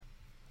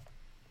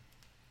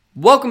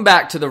Welcome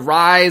back to the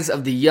Rise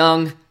of the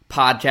Young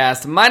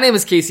podcast. My name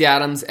is Casey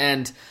Adams,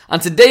 and on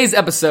today's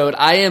episode,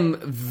 I am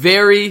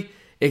very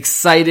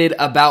excited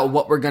about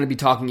what we're going to be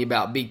talking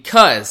about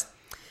because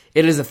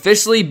it has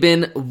officially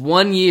been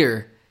 1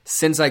 year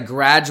since I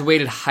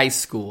graduated high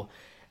school.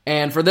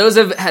 And for those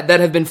that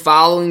have been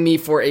following me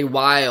for a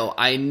while,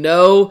 I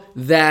know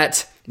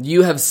that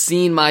you have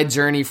seen my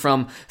journey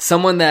from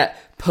someone that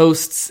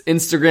posts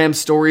Instagram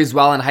stories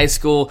while in high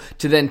school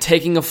to then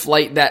taking a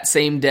flight that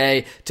same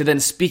day to then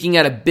speaking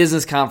at a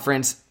business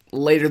conference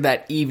later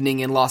that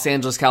evening in Los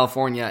Angeles,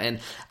 California. And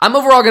I'm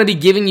overall going to be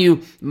giving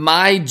you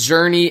my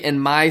journey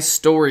and my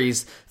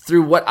stories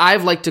through what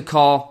I've liked to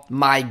call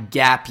my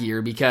gap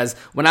year, because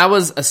when I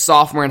was a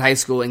sophomore in high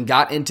school and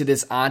got into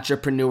this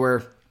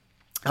entrepreneur,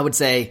 I would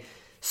say,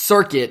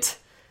 circuit,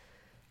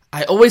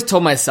 I always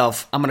told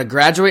myself I'm going to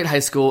graduate high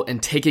school and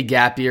take a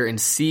gap year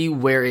and see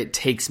where it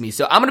takes me.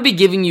 So I'm going to be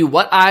giving you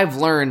what I've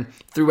learned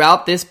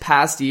throughout this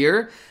past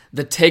year,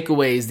 the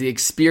takeaways, the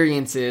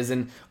experiences,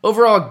 and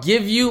overall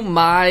give you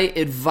my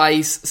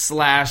advice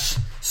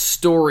 /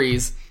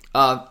 stories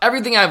of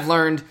everything I've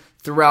learned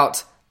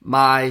throughout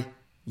my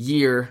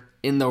year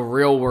in the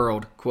real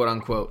world, quote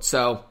unquote.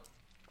 So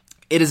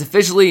it is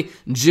officially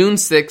June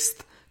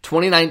 6th,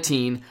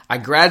 2019. I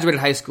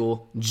graduated high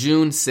school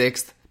June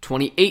 6th,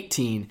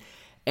 2018.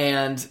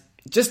 And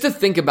just to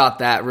think about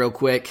that real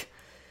quick,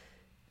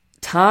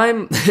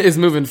 time is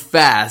moving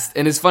fast.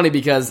 And it's funny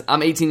because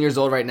I'm 18 years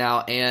old right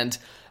now, and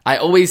I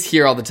always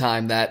hear all the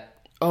time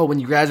that, oh, when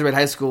you graduate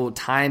high school,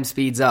 time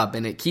speeds up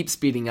and it keeps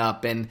speeding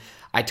up. And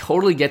I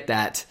totally get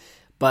that.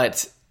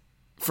 But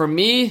for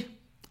me,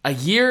 a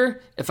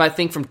year, if I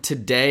think from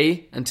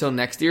today until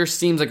next year,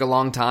 seems like a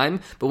long time.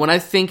 But when I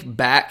think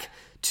back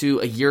to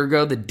a year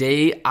ago, the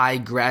day I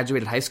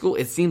graduated high school,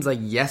 it seems like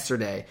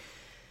yesterday.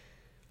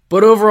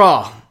 But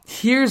overall,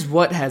 here's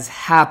what has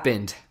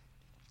happened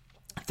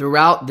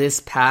throughout this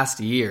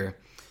past year.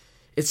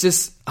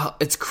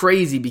 It's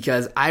crazy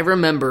because I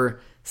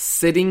remember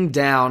sitting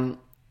down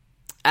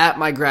at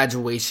my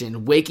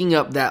graduation, waking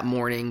up that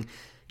morning,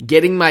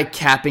 getting my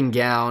cap and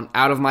gown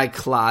out of my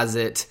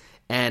closet,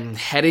 and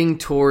heading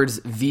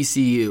towards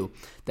VCU.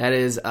 That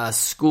is a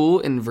school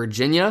in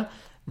Virginia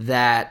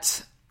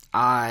that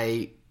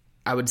I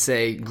would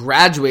say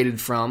graduated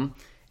from,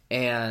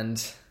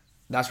 and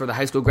that's where the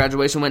high school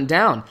graduation went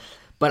down.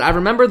 But I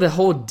remember the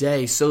whole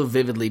day so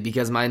vividly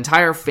because my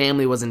entire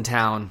family was in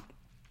town.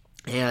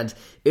 And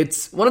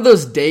it's one of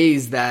those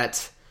days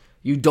that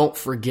you don't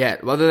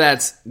forget, whether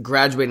that's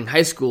graduating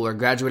high school or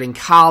graduating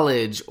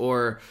college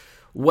or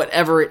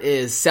whatever it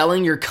is,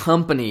 selling your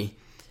company.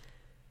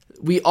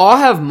 We all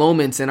have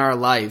moments in our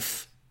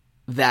life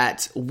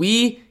that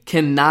we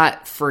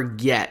cannot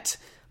forget.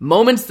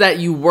 Moments that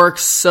you work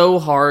so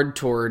hard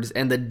towards,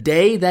 and the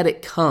day that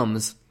it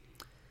comes,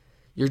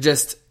 you're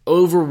just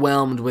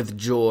overwhelmed with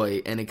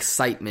joy and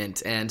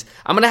excitement. And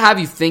I'm going to have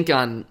you think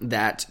on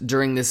that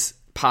during this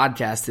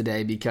podcast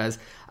today because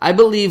I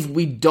believe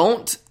we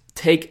don't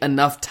take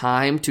enough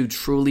time to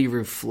truly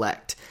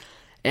reflect.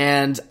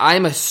 And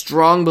I'm a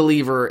strong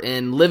believer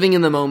in living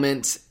in the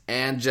moment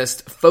and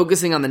just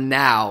focusing on the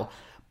now.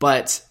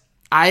 But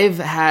I've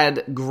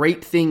had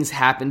great things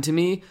happen to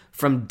me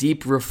from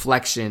deep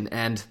reflection.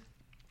 And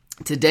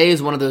today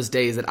is one of those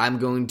days that I'm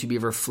going to be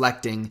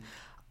reflecting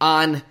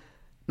on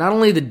not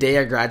only the day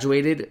I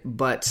graduated,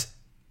 but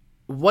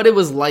what it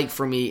was like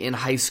for me in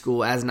high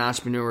school as an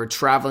entrepreneur,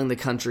 traveling the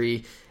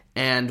country,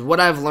 and what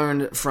I've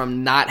learned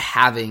from not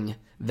having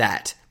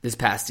that this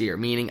past year.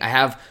 Meaning I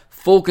have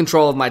full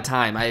control of my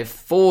time. I have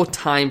full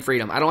time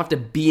freedom. I don't have to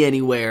be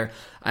anywhere.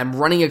 I'm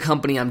running a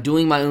company. I'm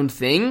doing my own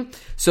thing.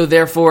 So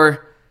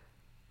therefore,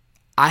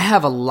 I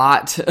have a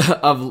lot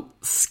of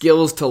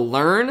skills to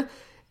learn,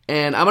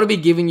 and I'm going to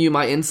be giving you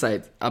my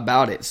insight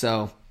about it.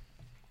 So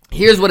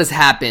here's what has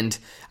happened.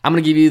 I'm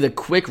going to give you the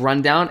quick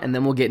rundown, and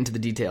then we'll get into the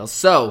details.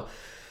 So,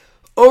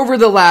 over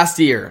the last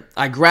year,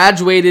 I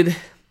graduated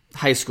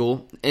high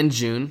school in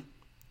June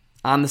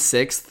on the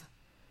 6th,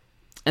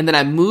 and then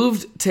I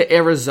moved to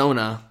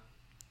Arizona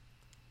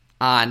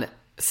on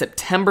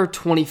September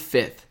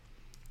 25th,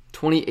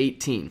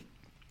 2018.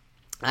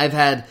 I've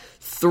had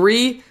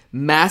 3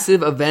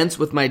 massive events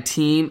with my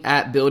team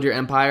at Build Your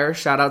Empire.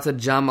 Shout out to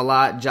John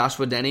Malott,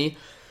 Joshua Denny.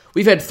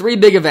 We've had 3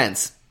 big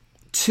events,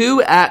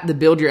 2 at the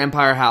Build Your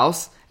Empire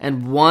house,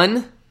 and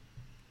 1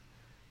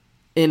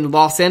 in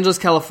Los Angeles,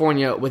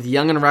 California with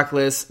Young and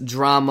Reckless,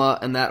 Drama,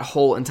 and that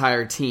whole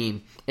entire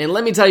team. And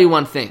let me tell you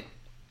one thing.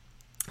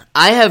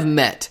 I have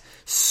met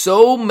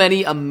so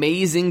many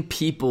amazing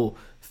people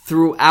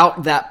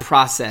throughout that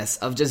process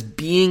of just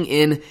being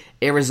in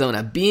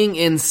Arizona, being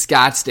in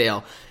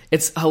Scottsdale.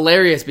 It's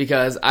hilarious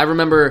because I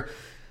remember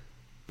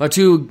my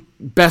 2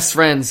 best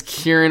friends,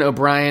 Kieran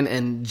O'Brien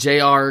and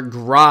JR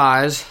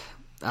Garage.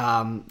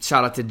 Shout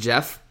out to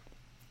Jeff.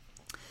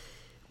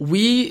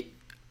 We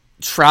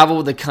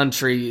traveled the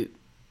country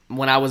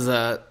when I was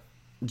a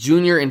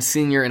junior and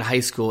senior in high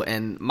school,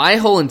 and my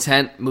whole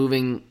intent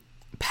moving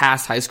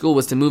past high school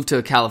was to move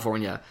to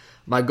California.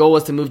 My goal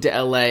was to move to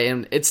LA,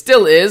 and it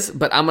still is,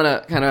 but I'm going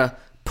to kind of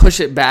push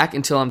it back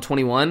until I'm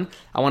 21.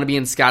 I want to be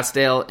in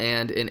Scottsdale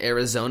and in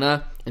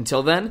Arizona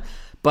until then.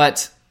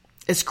 But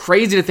it's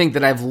crazy to think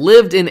that I've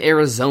lived in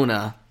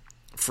Arizona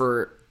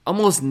for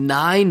almost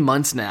 9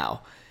 months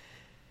now.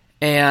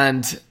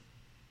 And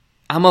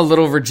I'm a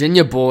little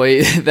Virginia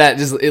boy that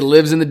it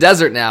lives in the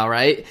desert now,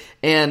 right?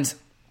 And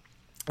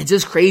it's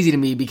just crazy to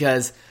me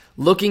because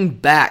looking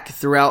back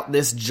throughout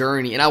this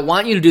journey, and I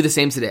want you to do the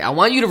same today. I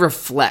want you to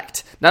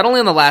reflect not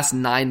only on the last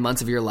 9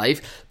 months of your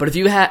life, but if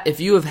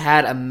you have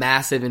had a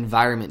massive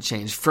environment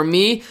change. For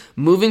me,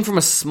 moving from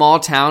a small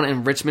town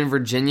in Richmond,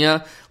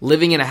 Virginia,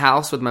 living in a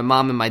house with my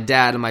mom and my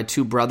dad and my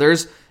 2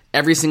 brothers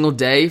every single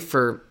day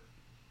for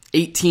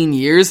 18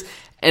 years,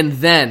 and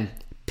then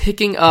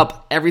picking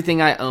up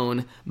everything I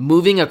own,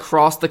 moving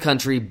across the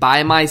country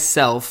by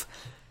myself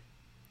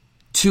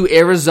to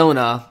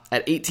Arizona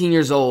at 18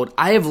 years old,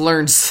 I have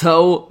learned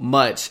so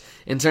much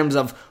in terms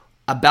of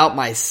about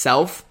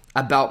myself,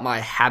 about my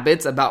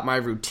habits, about my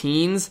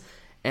routines,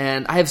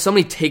 and I have so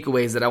many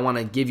takeaways that I want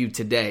to give you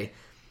today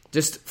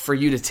just for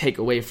you to take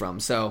away from.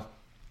 So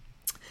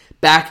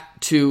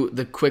back to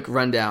the quick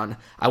rundown.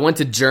 I went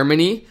to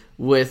Germany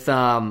with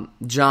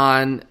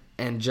John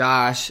and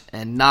Josh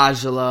and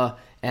Najla,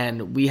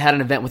 and we had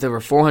an event with over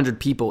 400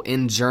 people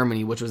in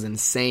Germany, which was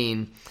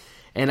insane.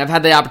 And I've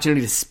had the opportunity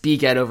to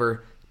speak at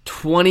over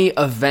 20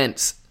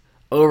 events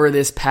over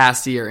this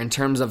past year in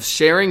terms of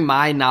sharing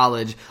my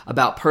knowledge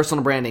about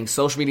personal branding,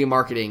 social media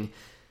marketing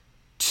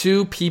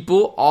to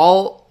people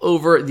all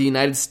over the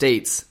United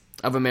States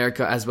of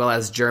America as well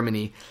as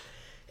Germany.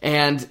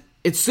 And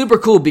it's super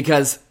cool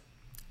because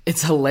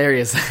it's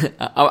hilarious.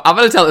 I'm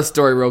going to tell this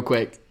story real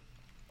quick.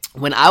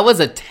 When I was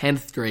a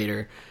 10th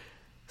grader,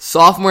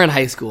 sophomore in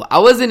high school, I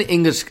was in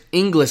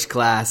English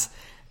class,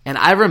 and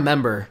I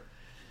remember,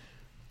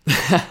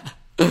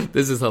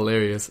 this is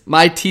hilarious.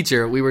 My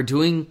teacher, we were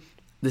doing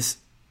this,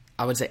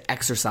 I would say,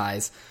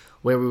 exercise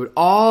where we would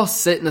all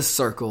sit in a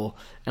circle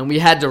and we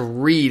had to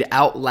read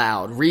out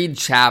loud, read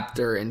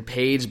chapter and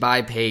page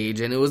by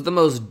page, and it was the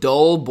most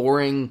dull,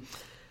 boring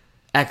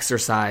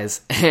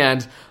exercise.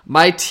 And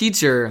my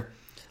teacher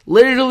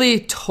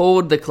literally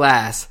told the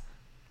class,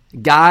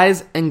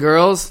 guys and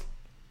girls,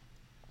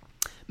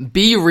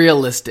 be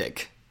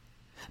realistic.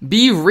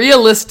 Be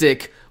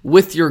realistic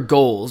with your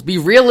goals. Be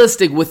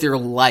realistic with your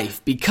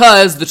life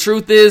because the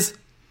truth is,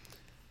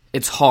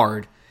 it's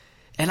hard.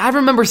 And I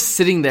remember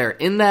sitting there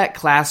in that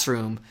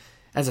classroom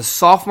as a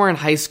sophomore in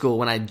high school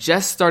when I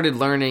just started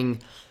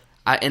learning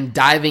and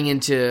diving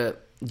into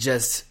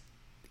just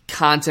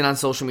content on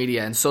social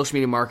media and social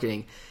media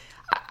marketing.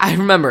 I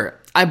remember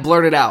I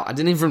blurted out. I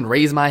didn't even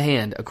raise my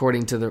hand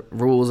according to the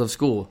rules of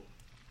school.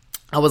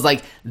 I was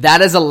like, that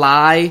is a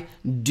lie.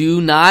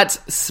 Do not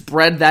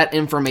spread that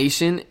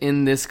information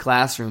in this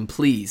classroom,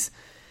 please.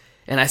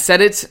 And I said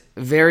it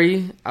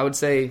very, I would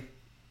say,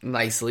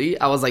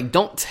 nicely. I was like,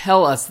 don't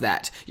tell us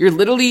that. You're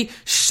literally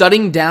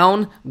shutting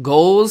down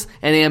goals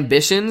and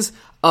ambitions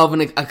of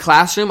a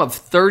classroom of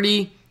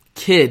 30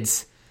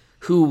 kids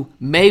who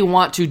may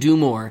want to do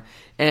more.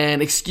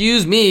 And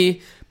excuse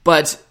me,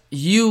 but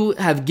you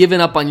have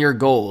given up on your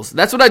goals.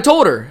 That's what I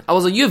told her. I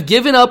was like, you have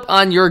given up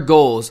on your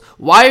goals.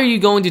 Why are you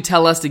going to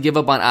tell us to give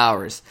up on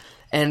ours?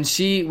 And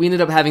we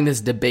ended up having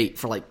this debate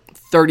for like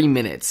 30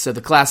 minutes. So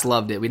the class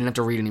loved it. We didn't have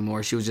to read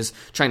anymore. She was just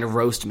trying to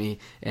roast me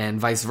and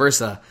vice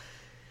versa.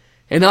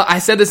 And I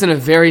said this in a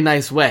very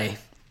nice way.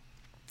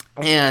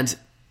 And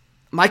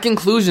my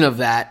conclusion of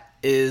that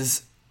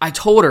is I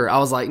told her, I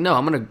was like, no,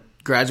 I'm going to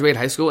graduate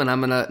high school and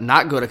I'm going to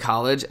not go to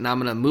college and I'm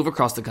going to move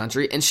across the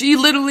country. And she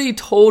literally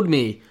told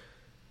me,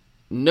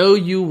 no,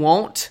 you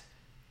won't.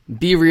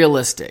 Be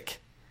realistic.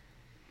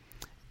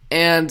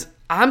 And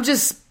I'm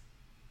just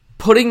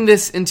putting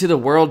this into the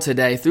world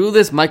today through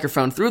this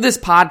microphone, through this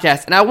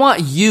podcast, and I want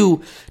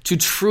you to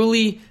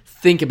truly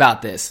think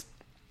about this.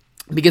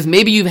 Because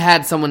maybe you've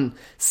had someone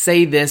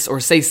say this or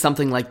say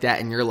something like that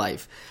in your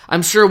life.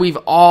 I'm sure we've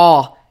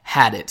all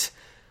had it.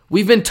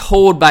 We've been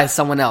told by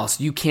someone else,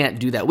 you can't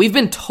do that. We've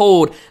been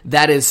told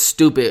that is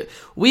stupid.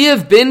 We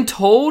have been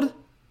told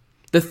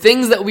the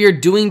things that we are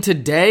doing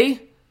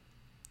today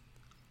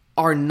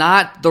are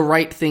not the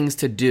right things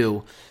to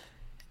do.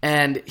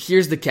 And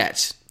here's the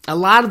catch. A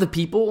lot of the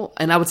people,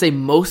 and I would say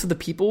most of the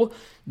people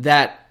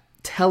that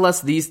tell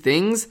us these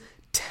things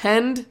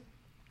tend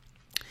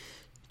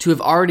to have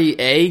already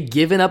A,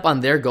 given up on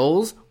their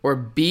goals, or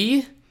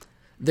B,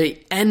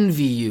 they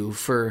envy you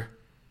for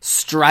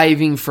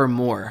striving for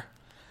more.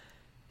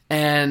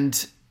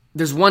 And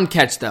there's one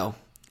catch though.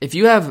 If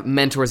you have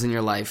mentors in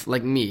your life,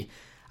 like me,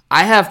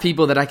 I have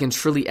people that I can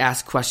truly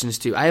ask questions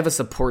to. I have a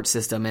support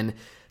system, and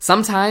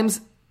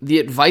sometimes the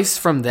advice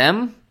from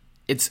them,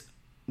 it's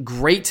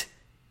great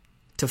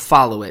to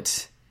follow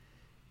it.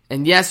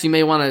 And yes, you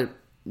may want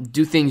to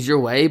do things your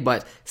way,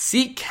 but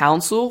seek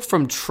counsel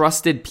from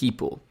trusted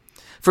people.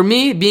 For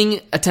me, being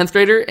a 10th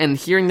grader and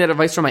hearing that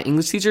advice from my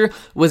English teacher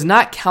was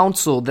not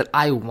counsel that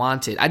I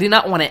wanted. I did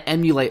not want to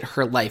emulate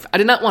her life. I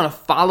did not want to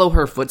follow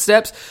her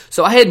footsteps.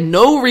 So I had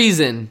no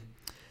reason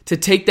to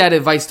take that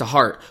advice to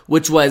heart,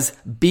 which was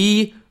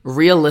be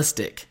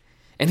realistic.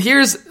 And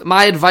here's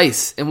my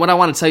advice, and what I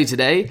want to tell you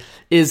today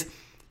is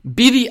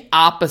be the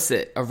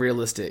opposite of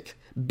realistic.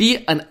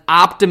 Be an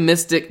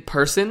optimistic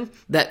person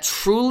that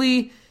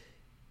truly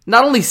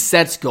not only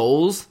sets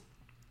goals,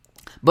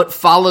 but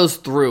follows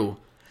through.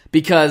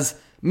 Because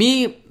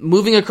me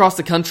moving across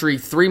the country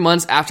 3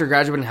 months after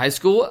graduating high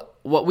school,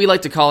 what we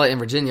like to call it in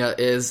Virginia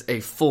is a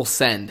full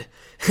send.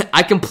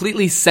 I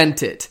completely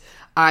sent it.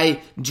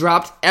 I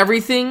dropped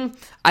everything.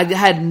 I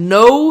had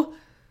no,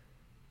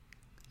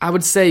 I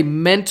would say,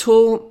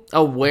 mental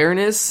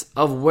awareness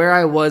of where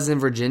I was in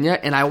Virginia,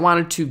 and I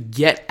wanted to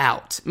get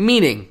out.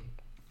 Meaning,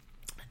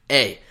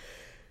 A,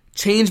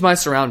 change my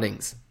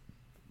surroundings.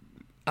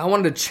 I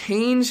wanted to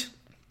change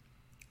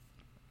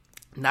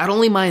not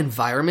only my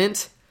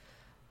environment,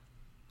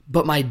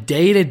 but my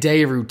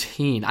day-to-day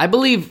routine. I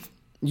believe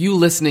you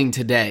listening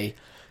today,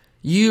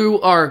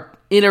 you are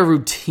in a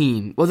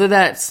routine. Whether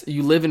that's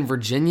you live in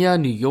Virginia,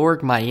 New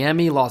York,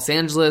 Miami, Los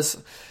Angeles,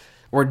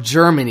 or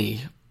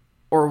Germany,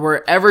 or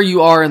wherever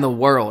you are in the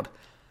world,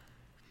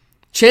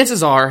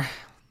 chances are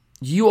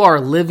you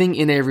are living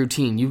in a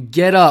routine. You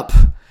get up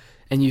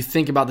and you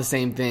think about the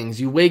same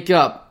things. You wake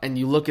up and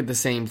you look at the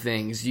same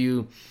things.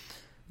 You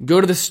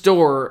go to the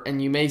store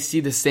and you may see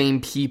the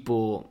same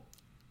people.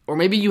 Or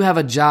maybe you have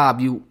a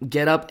job. You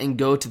get up and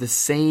go to the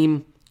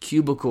same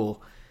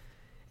cubicle.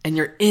 And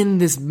you're in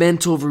this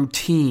mental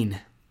routine.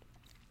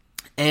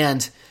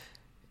 And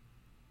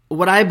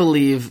what I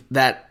believe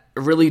that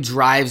really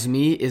drives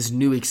me is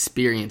new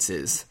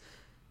experiences,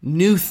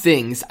 new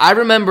things. I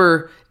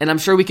remember, and I'm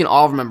sure we can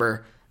all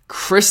remember,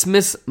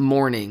 Christmas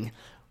morning,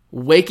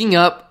 waking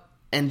up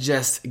and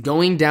just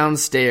going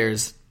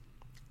downstairs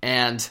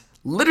and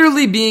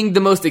literally being the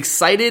most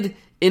excited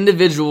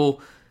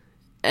individual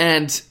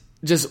and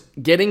just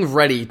getting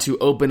ready to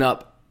open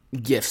up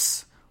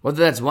gifts.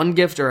 Whether that's one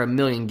gift or a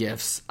million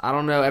gifts. I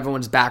don't know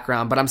everyone's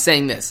background, but I'm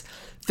saying this.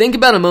 Think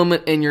about a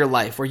moment in your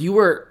life where you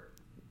were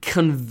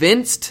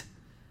convinced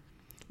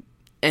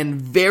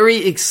and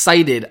very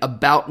excited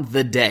about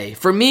the day.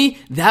 For me,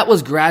 that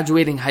was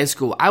graduating high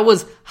school. I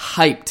was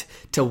hyped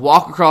to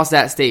walk across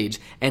that stage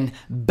and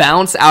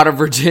bounce out of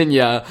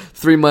Virginia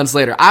 3 months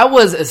later. I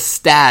was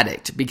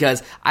ecstatic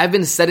because I've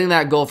been setting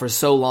that goal for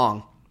so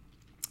long.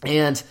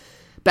 And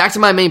back to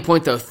my main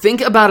point though,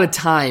 think about a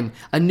time,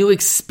 a new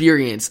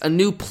experience, a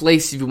new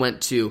place you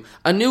went to,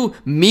 a new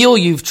meal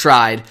you've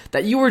tried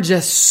that you were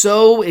just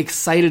so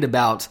excited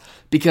about,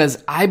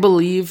 because I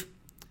believe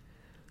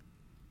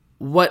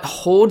what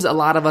holds a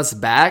lot of us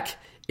back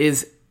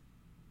is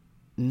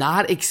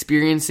not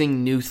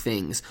experiencing new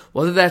things,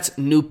 whether that's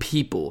new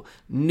people,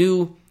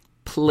 new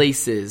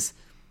places,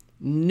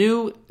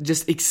 new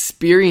just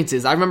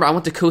experiences. I remember I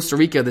went to Costa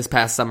Rica this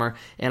past summer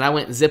and I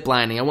went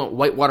ziplining, I went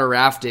whitewater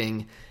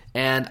rafting,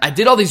 and I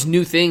did all these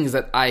new things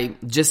that I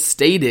just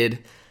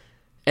stated.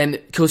 And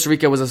Costa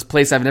Rica was a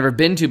place I've never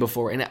been to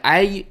before. And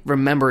I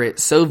remember it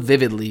so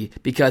vividly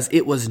because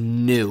it was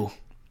new.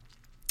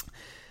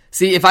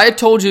 See, if I had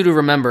told you to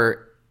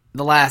remember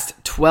the last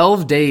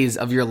 12 days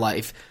of your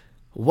life,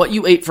 what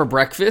you ate for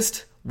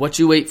breakfast, what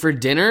you ate for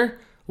dinner,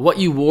 what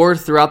you wore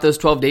throughout those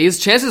 12 days,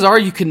 chances are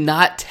you could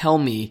not tell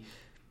me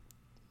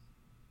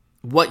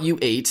what you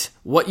ate,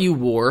 what you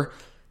wore,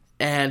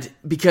 and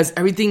because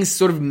everything's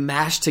sort of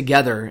mashed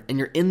together and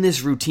you're in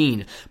this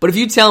routine. But if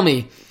you tell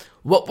me,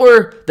 what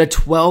were the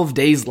 12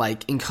 days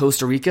like in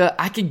Costa Rica,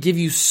 I could give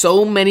you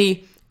so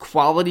many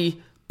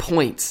quality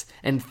points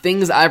and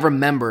things I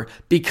remember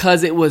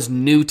because it was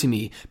new to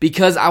me,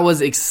 because I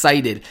was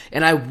excited.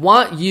 And I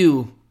want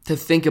you to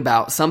think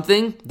about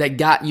something that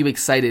got you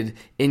excited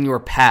in your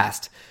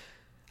past.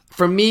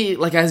 For me,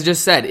 like I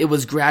just said, it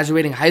was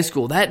graduating high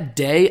school. That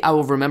day I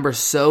will remember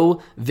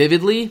so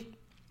vividly.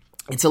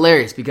 It's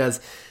hilarious because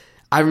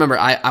I remember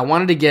I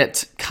wanted to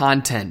get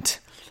content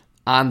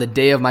on the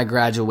day of my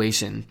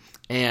graduation,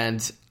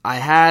 and I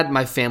had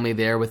my family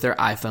there with their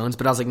iPhones,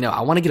 but I was like, no,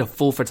 I want to get a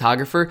full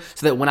photographer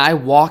so that when I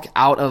walk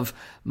out of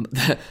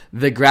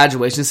the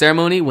graduation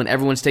ceremony, when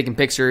everyone's taking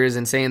pictures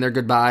and saying their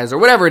goodbyes or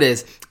whatever it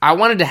is, I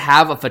wanted to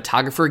have a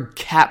photographer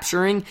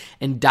capturing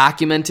and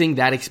documenting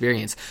that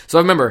experience. So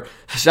I remember,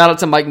 shout out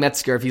to Mike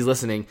Metzger if he's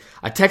listening.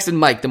 I texted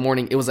Mike the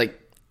morning, it was like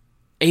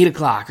 8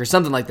 o'clock or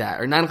something like that,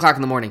 or 9 o'clock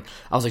in the morning.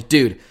 I was like,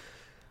 dude,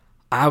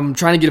 I'm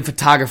trying to get a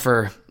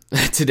photographer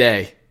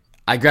today.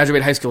 I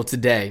graduated high school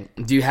today.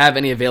 Do you have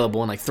any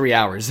available in like 3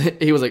 hours?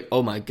 He was like,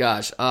 oh my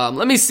gosh.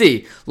 Let me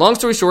see. Long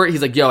story short,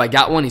 he's like, yo, I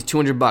got one. He's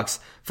 $200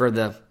 for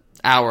the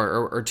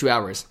hour or 2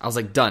 hours. I was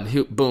like,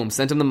 done. Boom.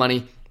 Sent him the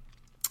money.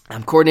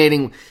 I'm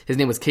coordinating. His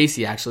name was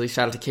Casey, actually.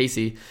 Shout out to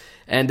Casey.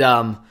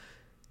 And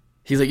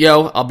he's like,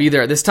 yo, I'll be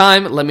there at this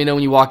time. Let me know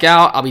when you walk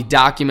out. I'll be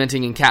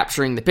documenting and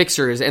capturing the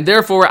pictures. And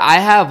therefore, I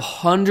have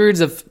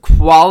hundreds of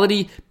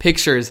quality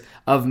pictures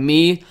of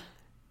me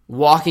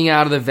walking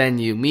out of the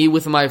venue, me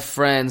with my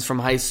friends from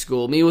high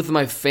school, me with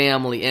my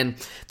family. And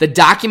the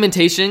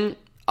documentation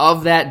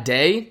of that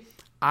day,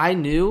 I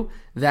knew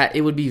that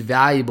it would be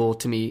valuable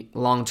to me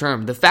long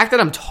term. The fact that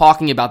I'm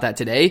talking about that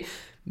today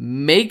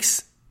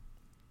makes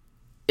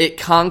it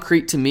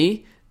concrete to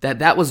me that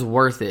that was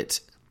worth it.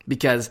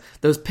 because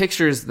those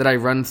pictures that I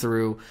run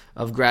through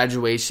of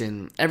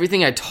graduation,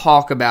 everything I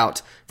talk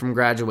about from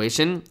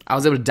graduation, I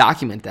was able to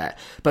document that.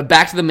 But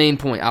back to the main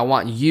point, I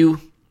want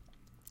you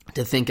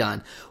to think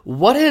on.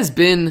 What has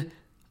been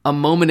a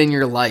moment in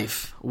your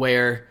life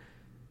where,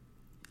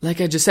 like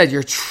I just said,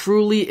 you're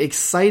truly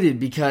excited?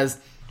 Because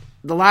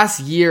the last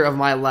year of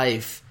my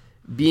life,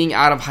 being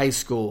out of high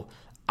school,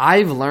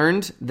 I've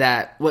learned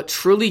that what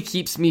truly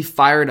keeps me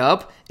fired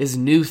up is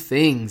new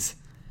things,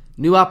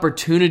 new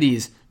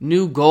opportunities,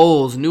 new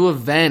goals, new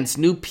events,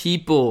 new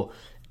people,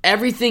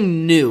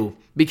 everything new.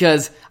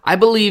 Because I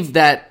believe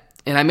that,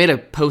 and I made a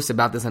post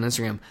about this on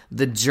Instagram,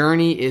 the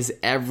journey is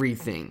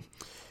everything.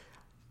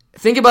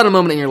 Think about a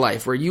moment in your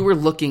life where you were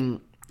looking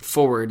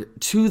forward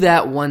to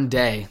that one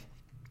day.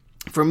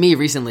 For me,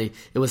 recently,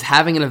 it was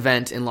having an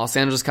event in Los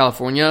Angeles,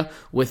 California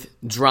with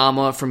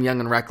Drama from Young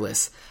and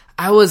Reckless.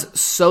 I was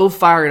so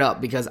fired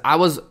up because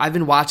I've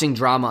been watching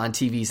Drama on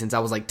TV since I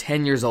was like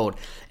 10 years old.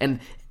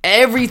 And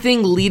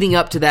everything leading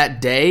up to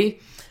that day,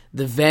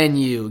 the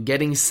venue,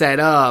 getting set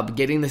up,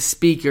 getting the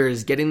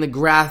speakers, getting the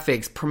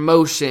graphics,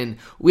 promotion.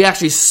 We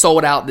actually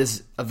sold out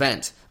this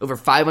event. Over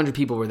 500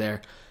 people were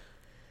there.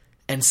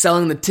 And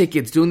selling the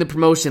tickets, doing the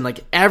promotion,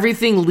 like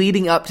everything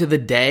leading up to the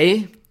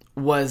day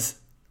was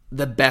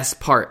the best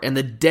part. And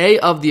the day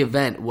of the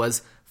event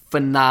was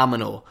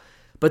phenomenal.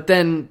 But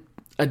then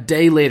a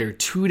day later,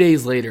 2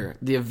 days later,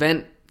 the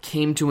event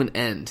came to an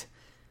end.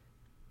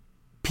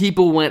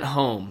 People went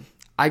home.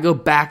 I go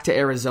back to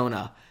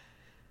Arizona.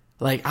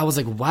 I was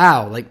like,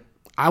 wow,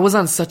 I was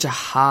on such a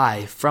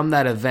high from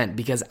that event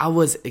because I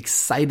was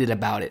excited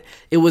about it.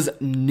 It was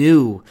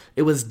new.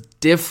 It was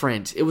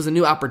different. It was a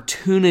new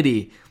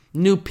opportunity,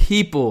 new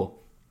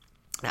people.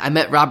 I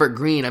met Robert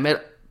Greene. I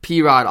met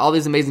P-Rod, all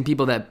these amazing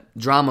people that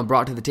Drama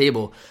brought to the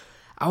table.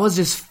 I was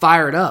just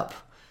fired up.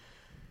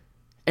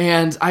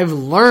 And I've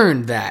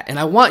learned that, and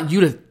I want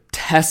you to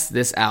test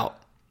this out.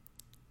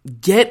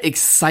 Get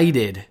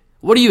excited.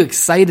 What are you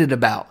excited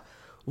about?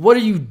 What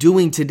are you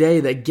doing today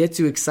that gets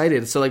you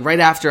excited? So right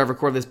after I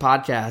record this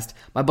podcast,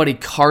 my buddy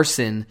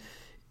Carson,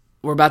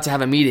 we're about to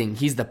have a meeting.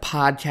 He's the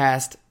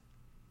podcast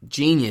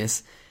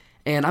genius,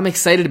 and I'm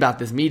excited about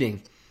this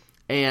meeting.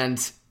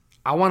 And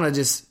I want to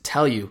just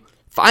tell you,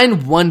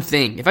 find one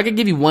thing. If I could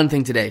give you one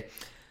thing today,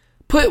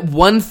 put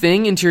one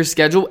thing into your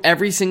schedule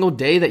every single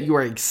day that you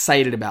are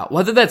excited about.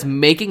 Whether that's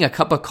making a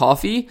cup of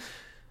coffee,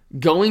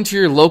 going to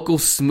your local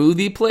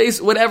smoothie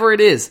place, whatever it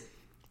is,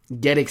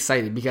 get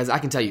excited. Because I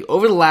can tell you,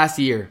 over the last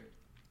year,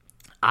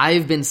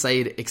 I've been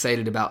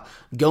excited about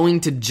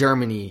going to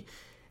Germany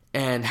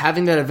and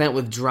having that event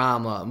with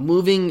Drama,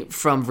 moving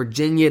from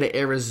Virginia to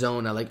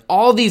Arizona,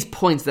 all these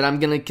points that I'm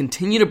going to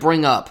continue to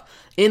bring up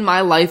in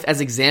my life as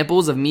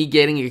examples of me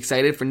getting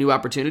excited for new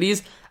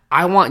opportunities.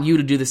 I want you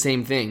to do the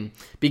same thing,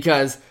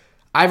 because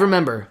I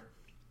remember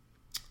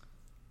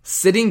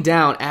sitting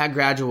down at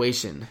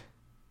graduation,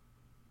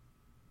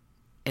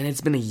 and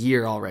it's been a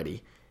year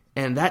already.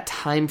 And that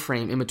time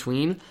frame in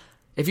between,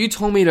 if you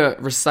told me to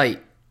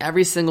recite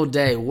every single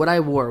day what I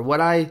wore, what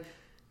I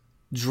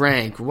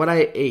drank, what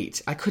I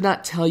ate, I could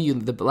not tell you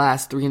the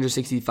last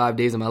 365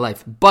 days of my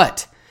life.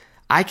 But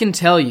I can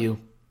tell you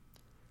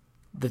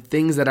the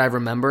things that I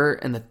remember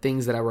and the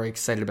things that I were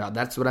excited about.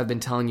 That's what I've been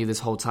telling you this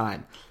whole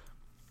time.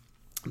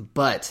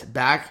 But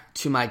back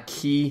to my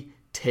key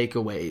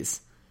takeaways.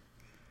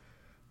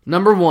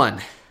 Number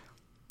 1,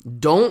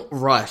 don't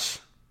rush.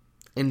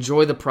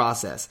 Enjoy the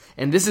process.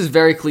 And this is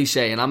very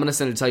cliche, and I'm going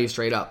to tell you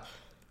straight up.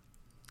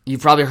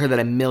 You've probably heard that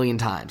a million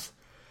times.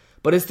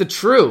 But it's the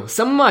truth.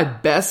 Some of my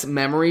best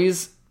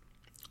memories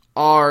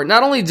are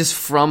not only just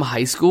from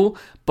high school,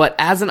 but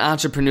as an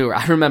entrepreneur.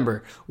 I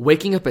remember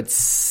waking up at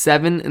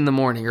 7 in the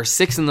morning or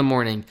 6 in the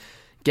morning,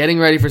 getting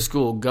ready for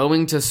school,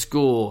 going to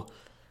school,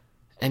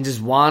 and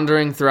just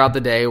wandering throughout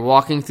the day,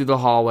 walking through the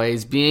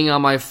hallways, being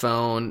on my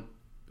phone,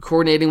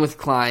 coordinating with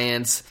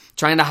clients,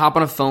 trying to hop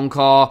on a phone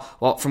call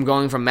from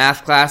going from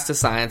math class to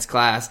science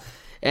class.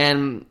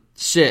 And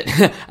shit,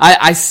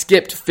 I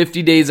skipped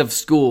 50 days of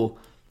school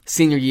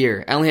senior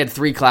year. I only had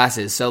 3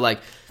 classes. So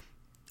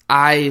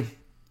I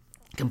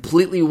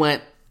completely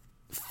went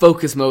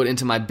focus mode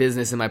into my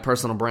business and my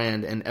personal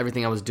brand and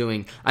everything I was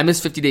doing. I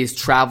missed 50 days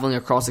traveling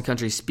across the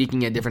country,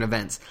 speaking at different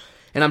events.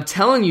 And I'm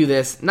telling you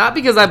this, not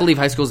because I believe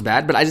high school is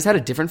bad, but I just had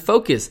a different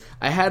focus.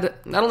 I had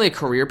not only a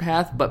career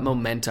path, but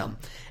momentum.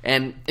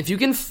 And if you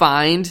can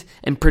find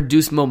and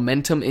produce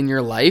momentum in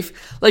your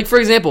life, for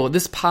example,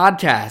 this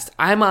podcast,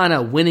 I'm on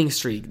a winning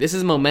streak. This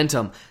is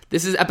momentum.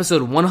 This is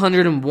episode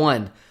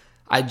 101.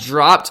 I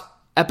dropped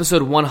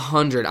episode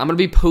 100. I'm going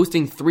to be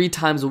posting 3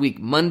 times a week,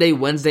 Monday,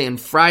 Wednesday, and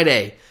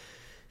Friday.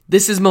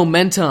 This is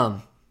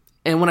momentum.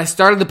 And when I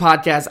started the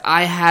podcast,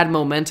 I had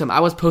momentum.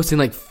 I was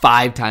posting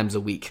 5 times a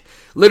week.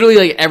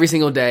 Literally every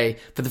single day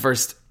for the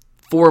first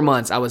 4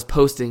 months, I was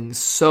posting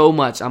so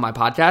much on my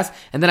podcast,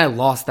 and then I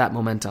lost that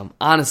momentum.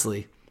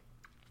 Honestly,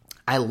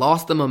 I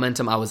lost the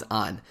momentum I was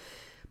on.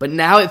 But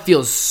now it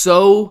feels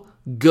so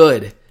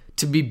good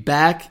to be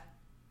back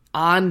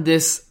on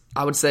this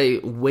I would say,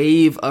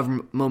 wave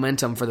of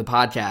momentum for the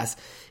podcast.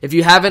 If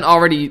you haven't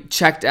already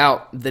checked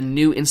out the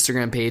new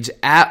Instagram page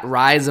at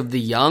Rise of the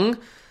Young,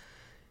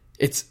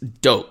 it's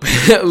dope.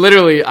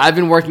 Literally, I've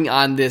been working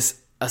on this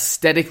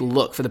aesthetic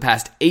look for the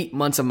past 8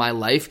 months of my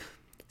life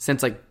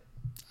since I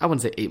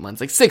wouldn't say 8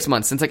 months, 6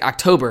 months, since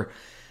October.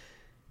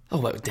 Oh,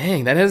 well,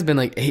 dang, that has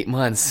been 8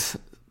 months.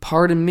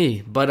 Pardon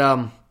me. But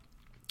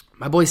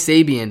my boy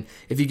Sabian,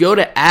 if you go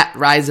to at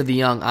Rise of the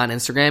Young on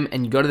Instagram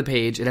and you go to the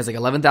page, it has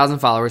 11,000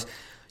 followers.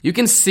 You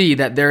can see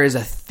that there is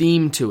a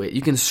theme to it.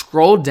 You can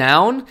scroll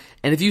down,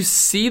 and if you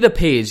see the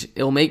page,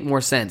 it'll make more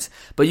sense.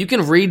 But you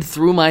can read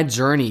through my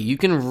journey. You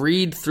can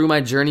read through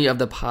my journey of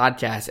the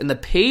podcast. And the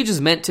page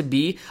is meant to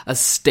be a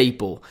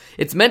staple.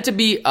 It's meant to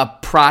be a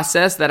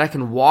process that I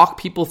can walk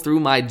people through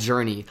my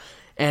journey.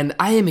 And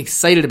I am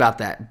excited about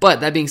that. But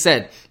that being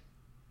said,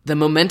 the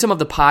momentum of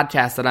the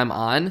podcast that I'm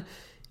on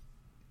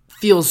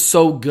feels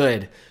so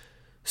good.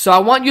 So I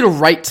want you to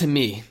write to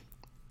me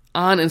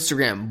on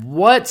Instagram.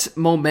 What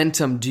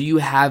momentum do you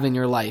have in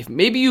your life?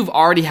 Maybe you've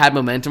already had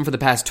momentum for the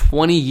past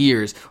 20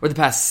 years or the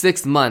past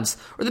 6 months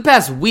or the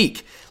past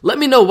week. Let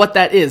me know what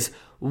that is.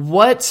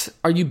 What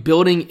are you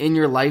building in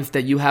your life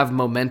that you have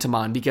momentum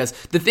on? Because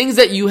the things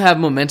that you have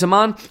momentum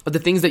on are the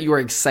things that you are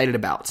excited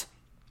about.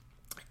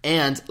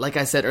 And like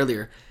I said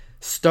earlier,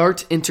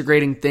 start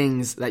integrating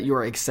things that you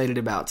are excited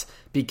about,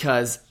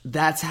 because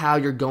that's how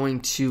you're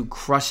going to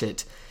crush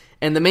it.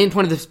 And the main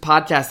point of this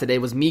podcast today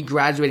was me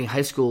graduating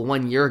high school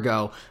 1 year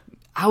ago.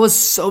 I was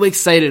so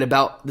excited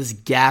about this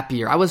gap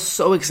year. I was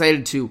so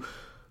excited to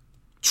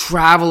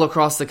travel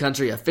across the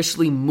country,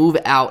 officially move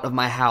out of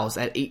my house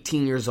at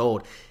 18 years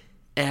old.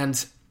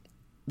 And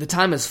the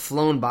time has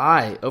flown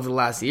by over the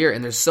last year,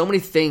 and there's so many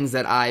things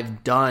that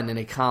I've done and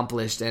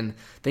accomplished, and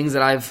things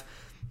that I've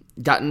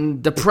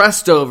gotten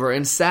depressed over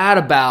and sad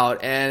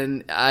about,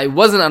 and I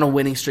wasn't on a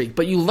winning streak.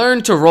 But you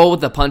learn to roll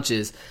with the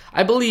punches.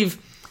 I believe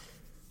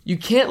you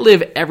can't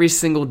live every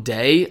single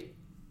day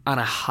on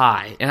a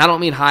high. And I don't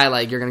mean high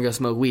like you're going to go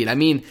smoke weed. I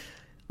mean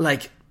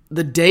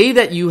the day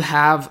that you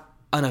have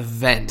an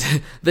event,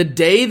 the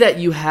day that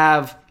you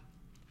have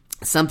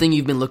something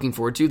you've been looking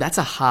forward to, that's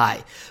a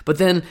high. But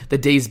then the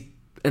days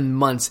and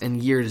months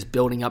and years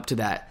building up to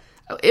that,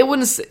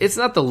 it's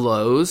not the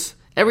lows.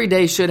 Every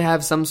day should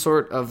have some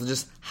sort of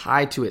just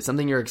high to it,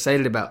 something you're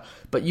excited about.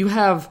 But you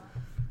have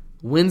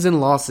wins and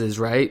losses,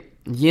 right?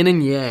 Yin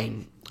and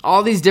yang,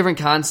 all these different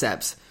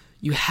concepts.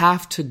 You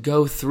have to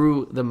go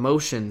through the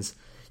motions.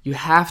 You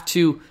have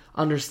to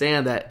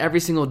understand that every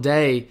single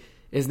day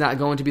is not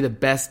going to be the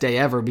best day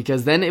ever,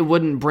 because then it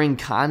wouldn't bring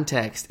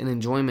context and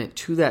enjoyment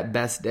to that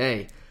best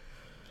day.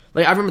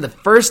 I remember the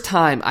first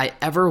time I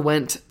ever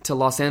went to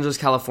Los Angeles,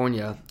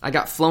 California, I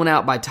got flown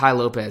out by Tai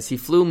Lopez. He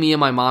flew me and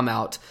my mom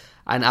out,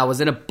 and I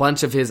was in a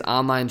bunch of his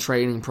online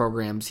training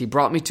programs. He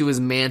brought me to his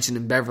mansion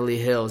in Beverly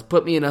Hills,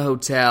 put me in a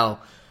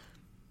hotel,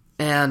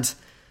 and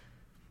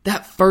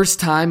that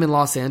first time in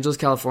Los Angeles,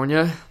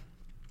 California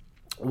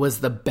was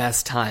the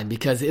best time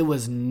because it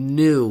was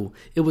new.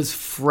 It was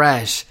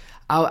fresh.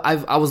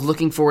 I was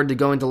looking forward to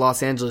going to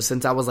Los Angeles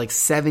since I was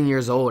 7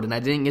 years old, and I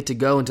didn't get to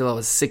go until I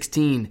was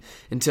 16,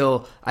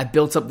 until I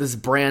built up this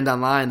brand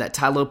online that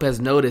Tai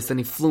Lopez noticed, and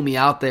he flew me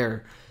out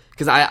there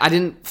because I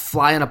didn't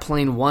fly on a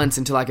plane once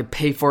until I could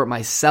pay for it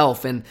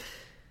myself. And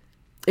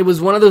it was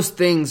one of those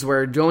things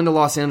where going to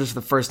Los Angeles for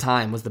the first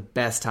time was the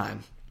best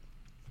time.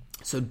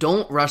 So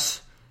don't rush.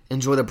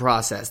 Enjoy the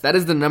process. That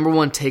is the number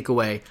one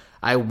takeaway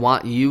I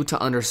want you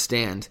to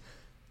understand.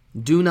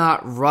 Do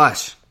not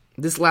rush.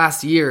 This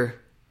last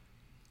year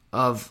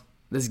of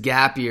this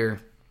gap year,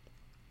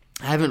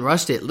 I haven't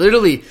rushed it.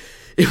 Literally,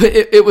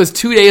 it was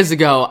 2 days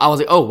ago. I was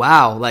like, oh,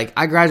 wow.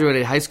 I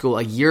graduated high school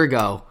a year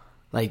ago.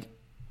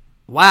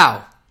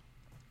 Wow.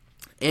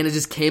 And it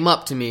just came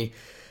up to me.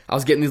 I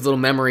was getting these little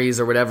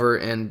memories or whatever,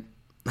 and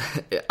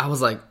I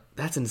was like,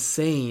 that's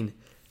insane.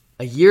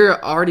 A year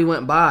already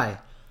went by.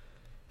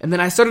 And then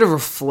I started to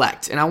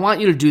reflect, and I want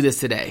you to do this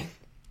today.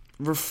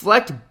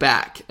 Reflect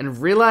back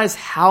and realize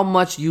how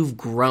much you've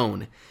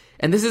grown.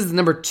 And this is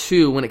number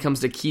 2 when it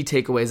comes to key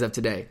takeaways of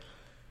today.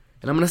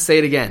 And I'm going to say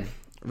it again.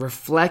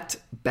 Reflect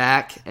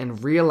back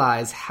and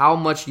realize how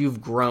much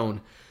you've grown.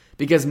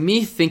 Because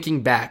me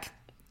thinking back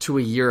to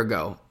a year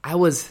ago, I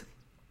was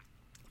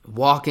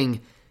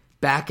walking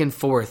back and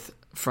forth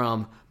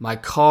from my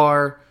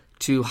car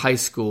to high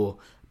school,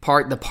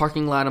 the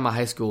parking lot of my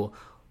high school,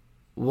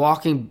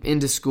 walking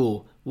into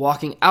school,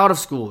 walking out of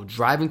school,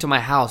 driving to my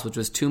house, which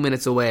was 2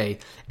 minutes away,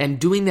 and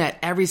doing that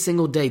every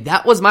single day.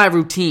 That was my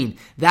routine.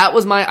 That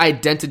was my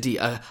identity.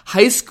 A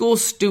high school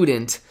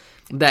student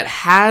that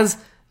has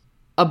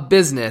a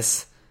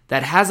business,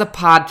 that has a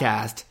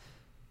podcast,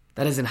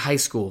 that is in high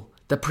school.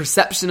 The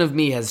perception of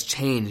me has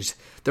changed.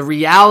 The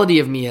reality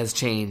of me has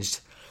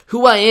changed.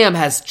 Who I am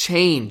has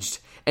changed.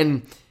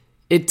 And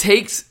it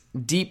takes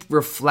deep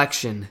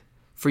reflection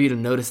for you to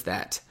notice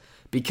that,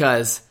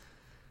 because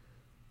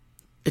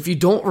if you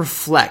don't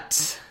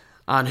reflect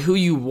on who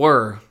you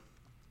were,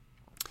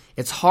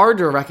 it's hard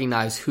to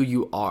recognize who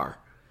you are.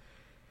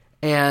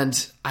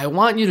 And I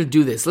want you to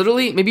do this.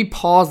 Literally, maybe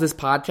pause this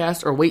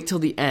podcast or wait till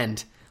the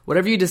end.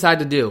 Whatever you decide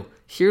to do,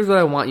 here's what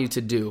I want you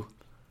to do.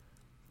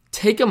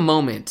 Take a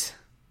moment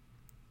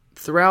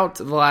throughout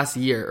the last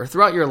year or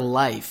throughout your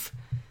life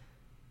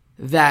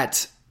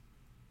that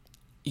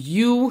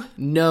you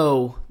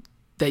know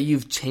that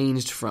you've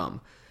changed from.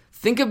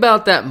 Think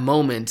about that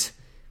moment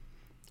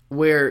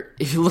where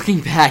if you're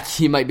looking back,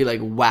 you might be like,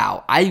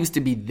 wow, I used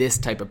to be this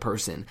type of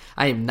person.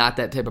 I am not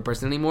that type of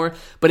person anymore.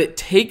 But it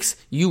takes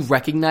you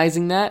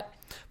recognizing that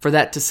for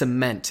that to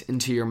cement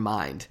into your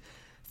mind.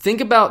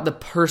 Think about the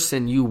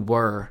person you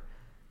were.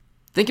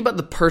 Think about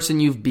the person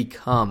you've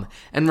become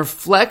and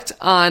reflect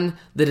on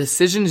the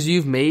decisions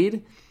you've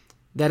made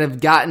that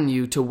have gotten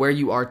you to where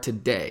you are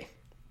today.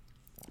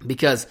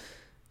 Because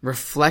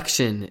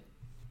reflection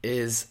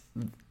is,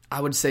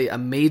 I would say, a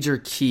major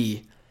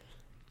key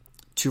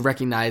to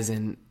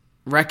recognizing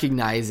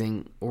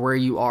where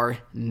you are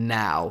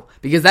now.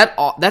 Because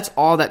that's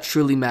all that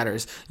truly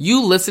matters.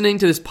 You listening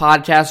to this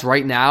podcast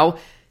right now,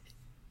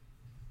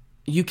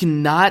 you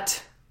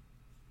cannot,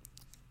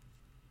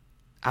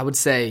 I would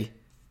say,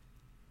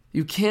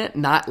 you can't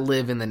not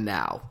live in the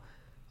now.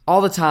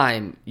 All the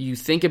time, you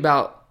think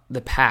about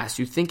the past.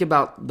 You think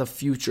about the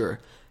future.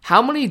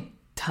 How many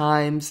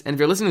times, and if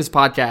you're listening to this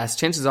podcast,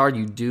 chances are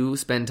you do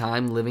spend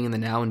time living in the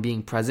now and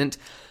being present,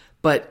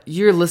 but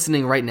you're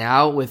listening right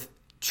now with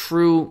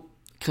true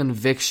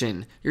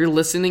conviction. You're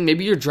listening,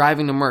 maybe you're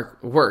driving to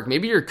work,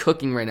 maybe you're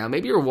cooking right now,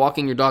 maybe you're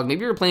walking your dog,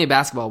 maybe you're playing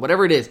basketball,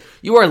 whatever it is.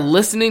 You are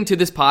listening to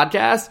this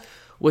podcast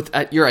with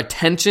your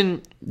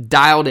attention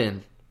dialed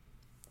in.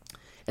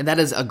 And that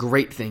is a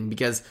great thing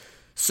because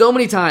so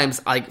many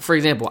times, like for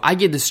example, I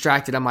get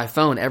distracted on my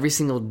phone every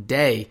single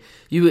day.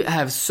 You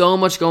have so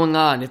much going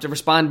on. You have to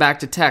respond back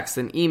to texts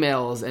and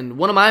emails. And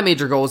one of my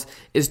major goals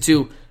is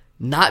to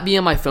not be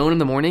on my phone in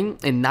the morning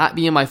and not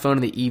be on my phone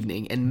in the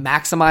evening and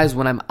maximize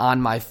when I'm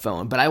on my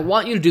phone. But I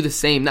want you to do the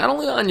same, not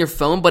only on your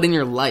phone, but in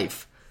your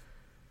life.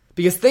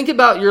 Because think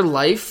about your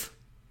life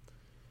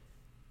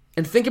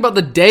and think about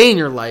the day in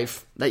your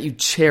life that you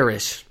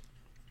cherish.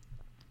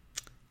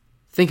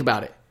 Think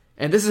about it.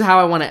 And this is how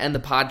I want to end the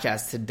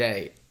podcast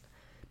today.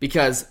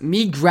 Because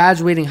me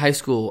graduating high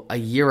school a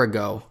year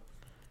ago,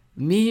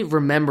 me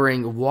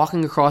remembering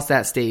walking across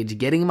that stage,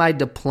 getting my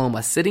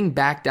diploma, sitting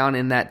back down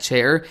in that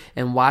chair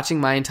and watching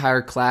my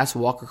entire class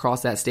walk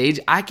across that stage,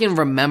 I can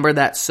remember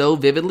that so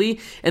vividly.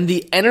 And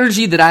the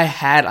energy that I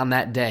had on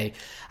that day,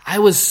 I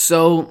was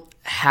so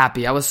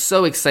happy. I was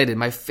so excited.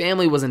 My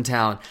family was in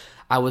town.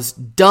 I was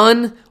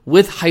done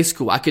with high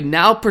school. I could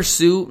now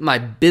pursue my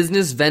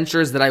business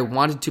ventures that I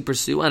wanted to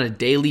pursue on a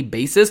daily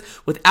basis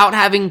without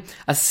having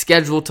a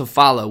schedule to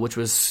follow, which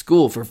was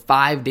school for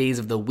 5 days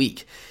of the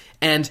week.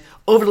 And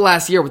over the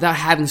last year, without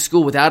having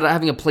school, without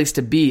having a place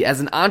to be, as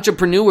an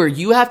entrepreneur,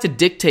 you have to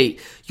dictate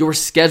your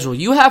schedule.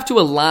 You have to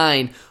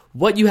align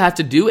what you have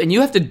to do, and you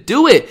have to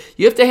do it.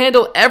 You have to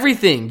handle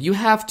everything. You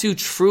have to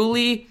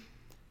truly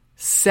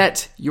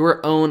set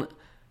your own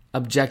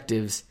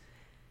objectives.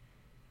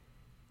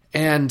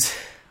 And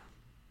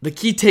the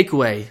key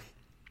takeaway,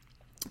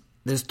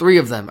 there's 3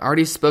 of them. I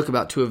already spoke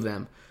about 2 of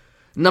them.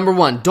 Number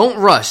 1, don't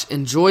rush.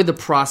 Enjoy the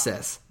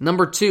process.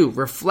 Number 2,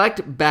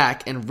 reflect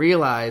back and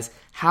realize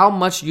how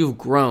much you've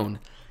grown.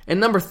 And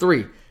number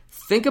 3,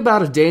 think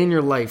about a day in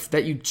your life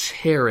that you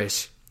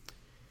cherish.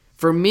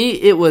 For me,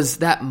 it was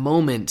that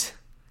moment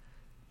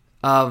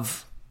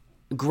of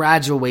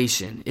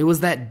graduation. It was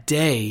that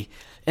day.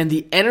 And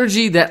the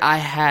energy that I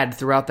had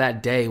throughout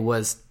that day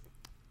was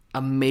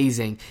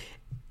amazing.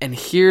 And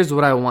here's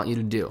what I want you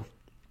to do.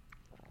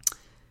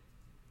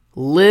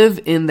 Live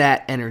in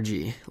that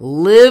energy.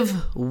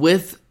 Live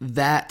with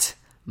that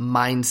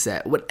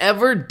mindset.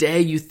 Whatever day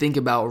you think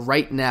about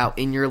right now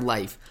in your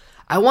life,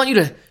 I want you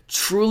to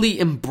truly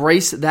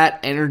embrace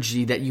that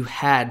energy that you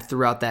had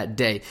throughout that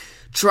day.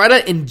 Try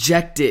to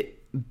inject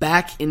it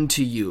back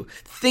into you.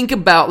 Think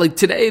about, like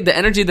today, the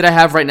energy that I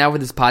have right now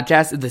with this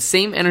podcast is the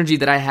same energy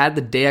that I had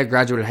the day I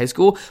graduated high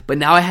school, but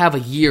now I have a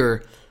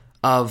year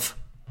of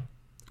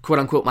quote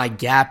unquote my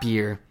gap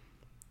year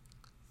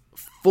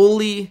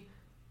fully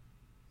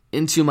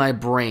into my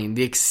brain,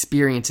 the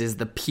experiences,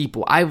 the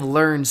people. I've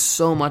learned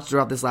so much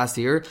throughout this last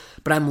year,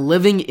 but I'm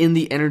living in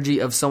the energy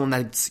of someone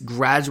that's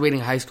graduating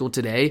high school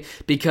today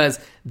because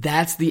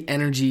that's the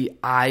energy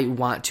I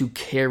want to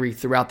carry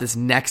throughout this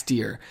next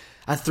year,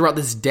 throughout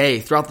this day,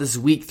 throughout this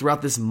week,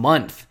 throughout this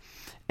month.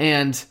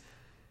 And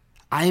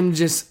I'm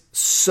just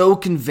so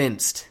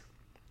convinced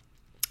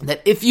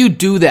that if you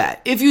do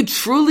that, if you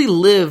truly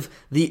live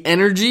the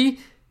energy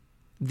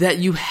that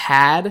you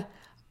had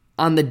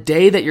on the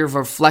day that you're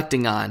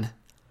reflecting on,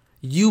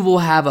 you will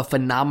have a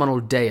phenomenal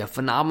day, a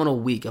phenomenal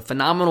week, a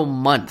phenomenal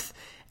month,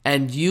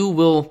 and you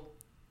will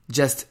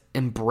just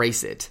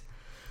embrace it.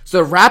 So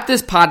to wrap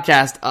this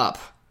podcast up,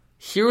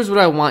 here's what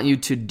I want you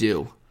to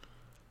do.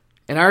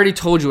 And I already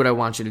told you what I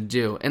want you to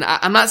do. And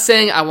I'm not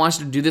saying I want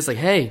you to do this like,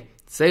 hey,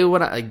 do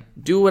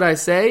what I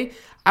say.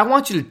 I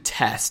want you to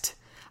test.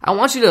 I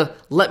want you to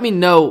let me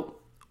know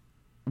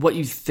what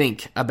you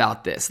think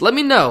about this. Let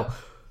me know.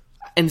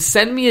 and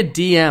send me a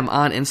DM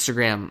on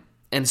Instagram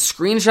and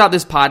screenshot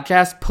this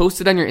podcast,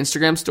 post it on your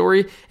Instagram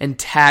story, and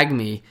tag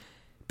me,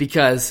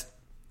 because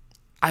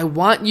I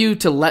want you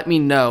to let me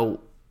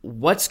know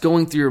what's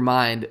going through your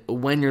mind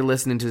when you're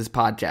listening to this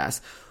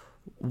podcast.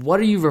 What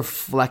are you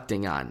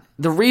reflecting on?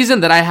 The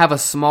reason that I have a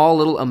small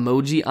little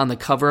emoji on the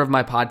cover of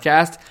my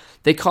podcast,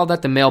 they call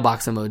that the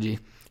mailbox emoji,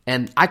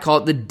 and I call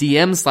it the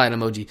DM slide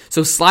emoji.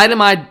 So slide in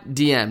my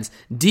DMs,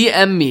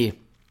 DM me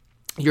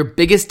your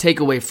biggest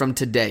takeaway from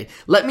today.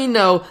 Let me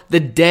know the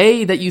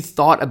day that you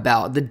thought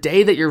about, the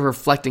day that you're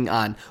reflecting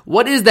on.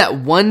 What is that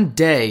one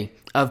day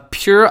of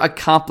pure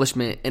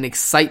accomplishment and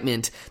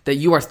excitement that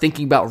you are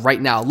thinking about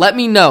right now? Let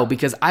me know,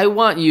 because I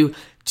want you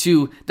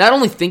to not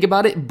only think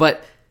about it,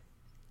 but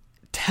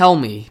tell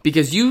me,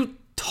 because you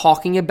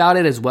talking about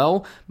it as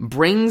well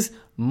brings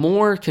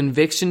more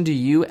conviction to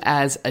you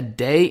as a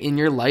day in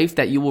your life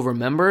that you will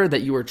remember,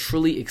 that you are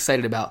truly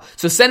excited about.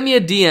 So send me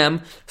a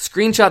DM,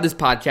 screenshot this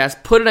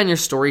podcast, put it on your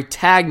story,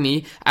 tag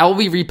me. I will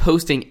be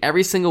reposting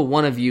every single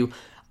one of you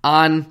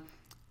on,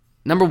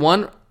 number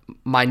one,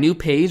 my new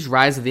page,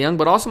 Rise of the Young,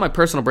 but also my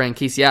personal brand,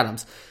 Casey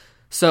Adams.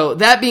 So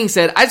that being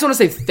said, I just want to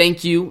say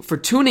thank you for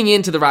tuning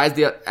in to the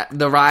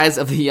Rise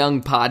of the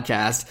Young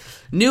podcast.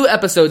 New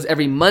episodes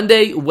every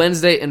Monday,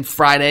 Wednesday, and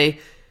Friday.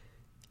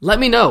 Let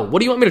me know. What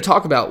do you want me to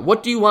talk about?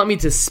 What do you want me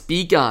to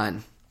speak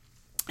on?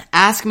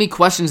 Ask me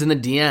questions in the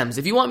DMs.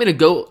 If you want me to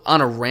go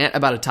on a rant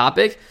about a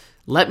topic,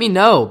 let me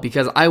know,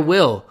 because I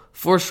will,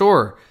 for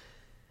sure.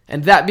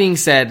 And that being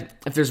said,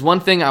 if there's one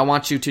thing I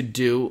want you to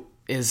do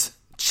is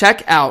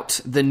check out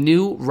the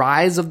new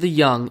Rise of the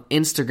Young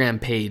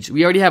Instagram page.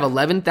 We already have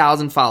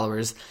 11,000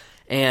 followers,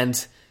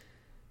 and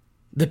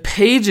the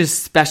page is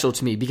special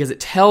to me because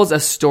it tells a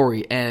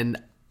story. And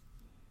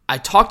I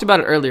talked about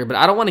it earlier, but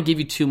I don't want to give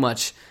you too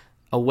much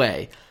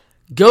away.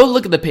 Go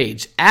look at the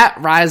page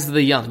at Rise of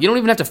the Young. You don't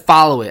even have to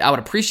follow it. I would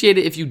appreciate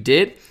it if you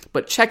did,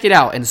 but check it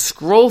out and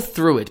scroll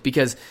through it,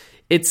 because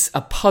it's a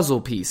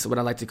puzzle piece, what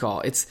I like to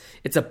call. It's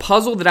a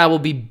puzzle that I will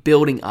be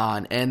building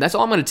on, and that's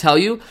all I'm going to tell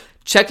you.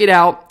 Check it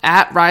out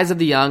at Rise of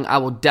the Young. I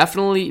will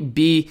definitely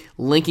be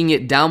linking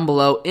it down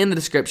below in the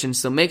description,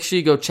 so make sure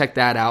you go check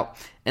that out.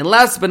 And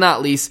last but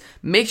not least,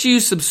 make sure you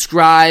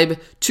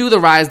subscribe to the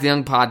Rise of the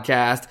Young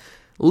podcast.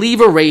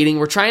 Leave a rating.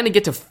 We're trying to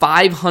get to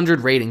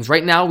 500 ratings.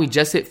 Right now, we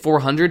just hit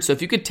 400. So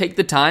if you could take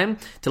the time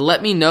to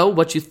let me know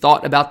what you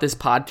thought about this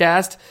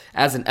podcast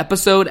as an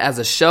episode, as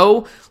a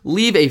show,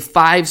 leave a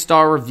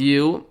 5-star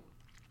review,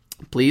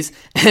 please.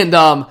 And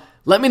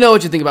let me know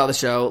what you think about the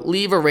show.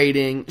 Leave a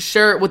rating.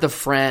 Share it with a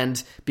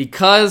friend,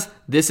 because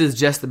this is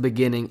just the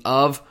beginning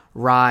of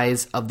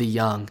Rise of the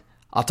Young.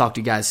 I'll talk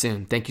to you guys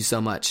soon. Thank you so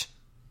much.